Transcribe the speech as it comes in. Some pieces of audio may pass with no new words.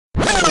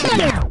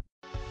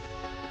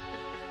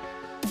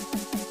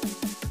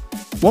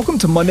Welcome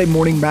to Monday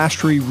Morning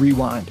Mastery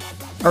Rewind,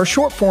 our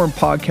short-form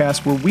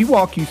podcast where we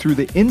walk you through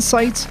the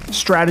insights,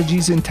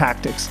 strategies, and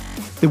tactics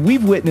that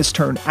we've witnessed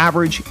turn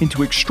average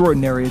into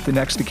extraordinary at the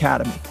Next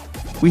Academy.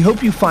 We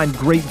hope you find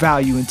great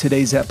value in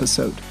today's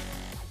episode.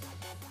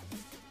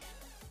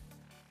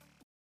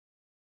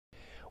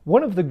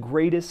 One of the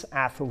greatest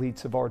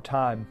athletes of our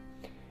time,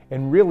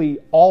 and really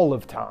all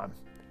of time,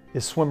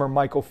 is swimmer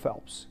Michael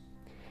Phelps.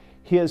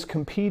 He has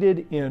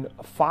competed in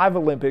 5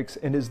 Olympics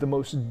and is the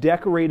most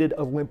decorated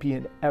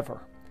Olympian ever,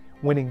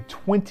 winning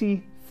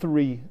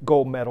 23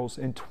 gold medals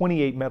and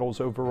 28 medals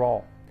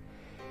overall.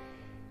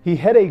 He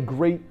had a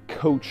great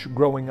coach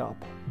growing up,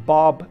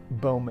 Bob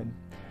Bowman,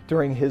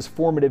 during his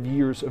formative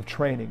years of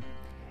training.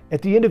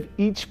 At the end of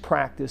each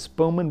practice,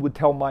 Bowman would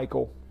tell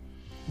Michael,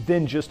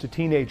 then just a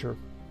teenager,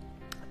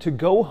 to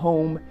go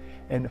home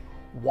and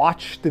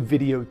watch the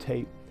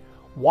videotape.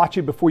 Watch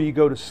it before you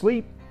go to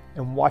sleep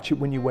and watch it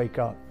when you wake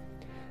up.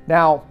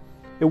 Now,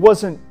 it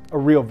wasn't a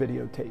real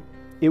videotape.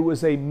 It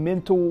was a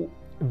mental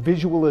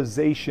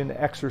visualization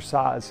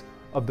exercise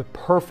of the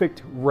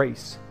perfect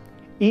race.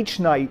 Each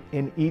night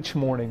and each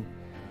morning,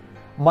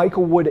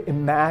 Michael would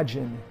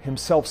imagine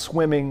himself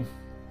swimming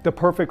the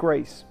perfect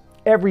race.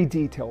 Every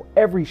detail,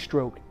 every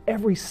stroke,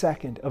 every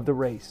second of the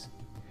race.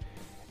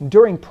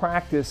 During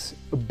practice,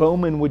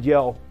 Bowman would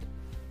yell,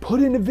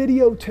 "Put in the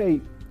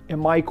videotape,"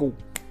 and Michael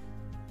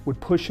would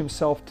push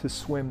himself to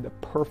swim the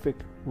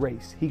perfect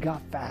race. He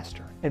got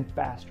faster and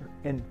faster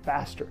and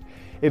faster.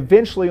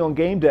 Eventually on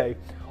game day,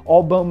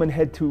 all Bowman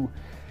had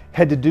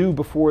to do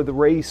before the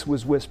race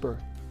was whisper,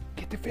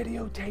 "Get the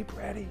videotape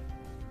ready."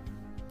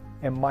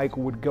 And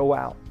Michael would go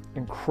out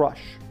and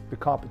crush the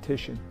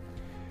competition.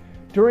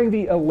 During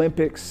the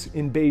Olympics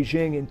in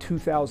Beijing in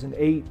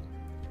 2008,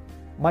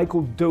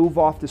 Michael dove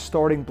off the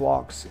starting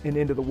blocks and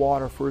into the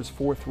water for his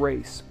 4th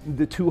race,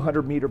 the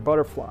 200-meter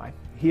butterfly.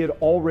 He had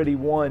already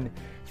won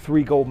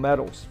 3 gold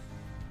medals.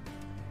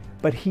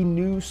 But he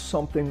knew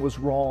something was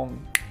wrong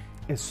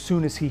as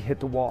soon as he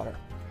hit the water.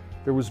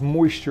 There was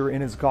moisture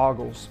in his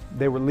goggles.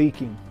 They were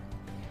leaking.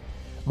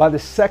 By the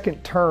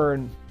 2nd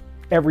turn,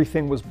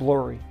 everything was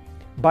blurry.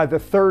 By the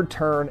 3rd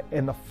turn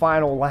and the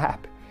final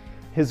lap,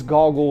 his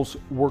goggles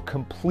were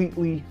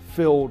completely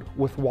filled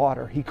with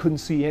water. He couldn't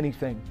see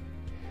anything.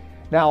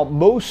 Now,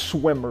 most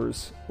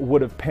swimmers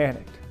would have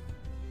panicked,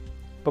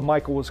 but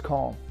Michael was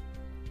calm.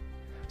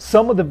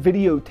 Some of the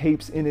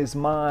videotapes in his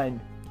mind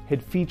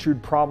had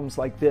featured problems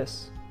like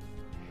this.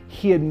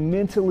 He had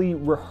mentally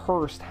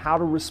rehearsed how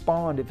to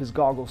respond if his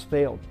goggles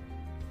failed.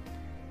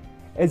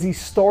 As he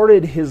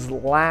started his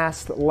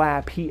last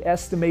lap, he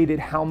estimated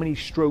how many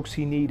strokes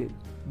he needed,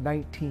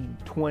 19,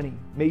 20,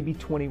 maybe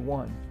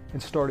 21,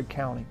 and started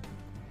counting.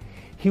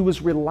 He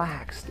was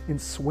relaxed and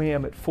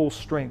swam at full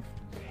strength.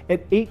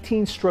 At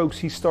 18 strokes,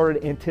 he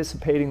started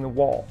anticipating the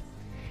wall.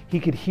 He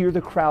could hear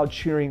the crowd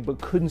cheering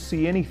but couldn't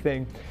see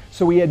anything,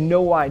 so he had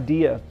no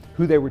idea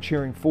who they were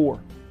cheering for.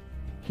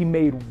 He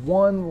made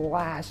one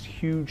last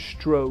huge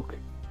stroke,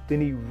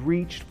 then he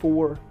reached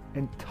for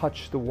and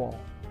touched the wall.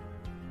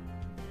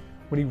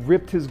 When he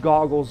ripped his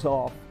goggles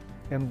off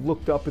and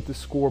looked up at the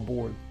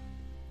scoreboard,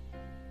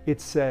 it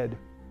said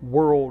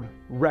world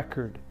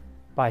record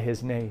by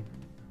his name.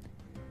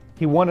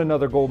 He won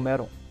another gold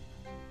medal.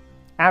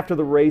 After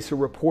the race, a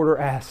reporter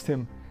asked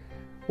him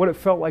what it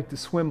felt like to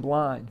swim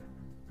blind,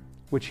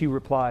 which he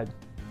replied,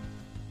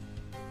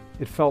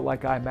 "It felt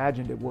like I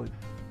imagined it would."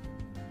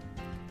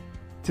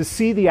 To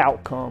see the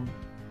outcome,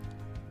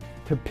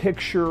 to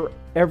picture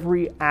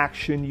every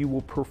action you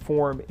will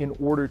perform in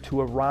order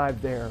to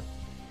arrive there,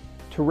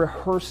 to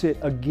rehearse it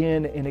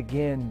again and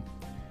again,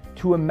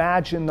 to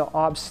imagine the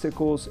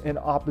obstacles and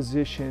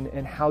opposition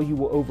and how you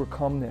will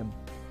overcome them,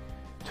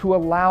 to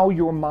allow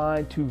your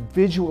mind to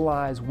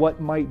visualize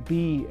what might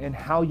be and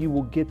how you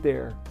will get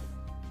there.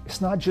 It's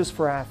not just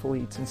for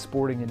athletes and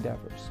sporting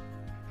endeavors.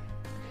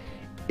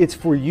 It's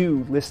for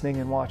you listening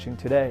and watching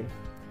today.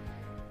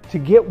 To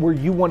get where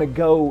you want to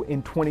go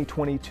in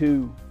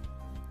 2022,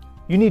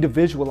 you need to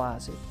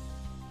visualize it.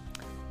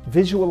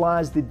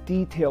 Visualize the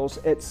details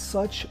at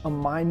such a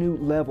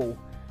minute level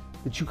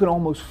that you can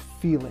almost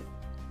feel it.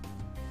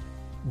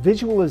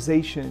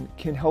 Visualization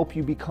can help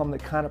you become the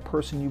kind of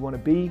person you want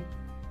to be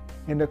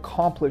and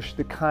accomplish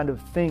the kind of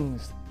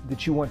things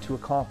that you want to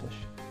accomplish.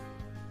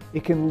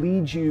 It can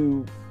lead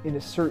you in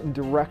a certain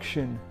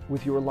direction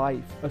with your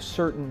life, a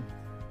certain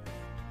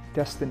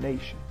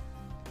destination.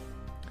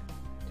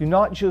 Do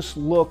not just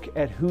look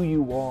at who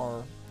you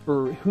are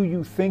or who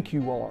you think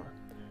you are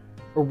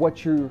or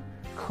what your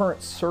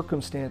current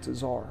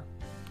circumstances are.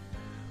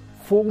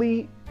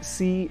 Fully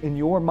see in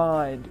your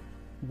mind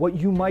what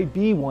you might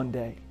be one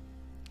day.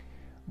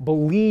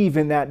 Believe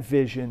in that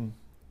vision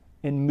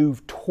and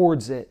move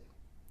towards it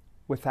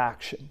with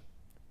action,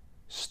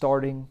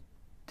 starting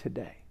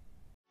today.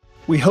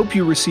 We hope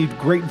you received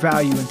great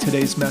value in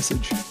today's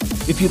message.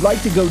 If you'd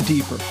like to go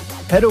deeper,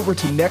 head over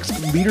to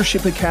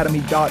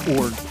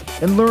nextleadershipacademy.org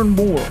and learn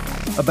more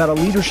about a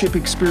leadership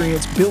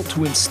experience built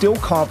to instill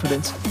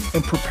confidence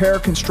and prepare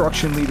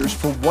construction leaders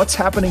for what's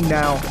happening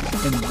now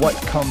and what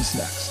comes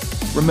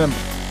next. Remember,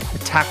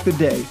 attack the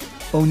day,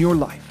 own your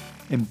life,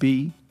 and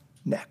be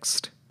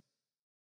next.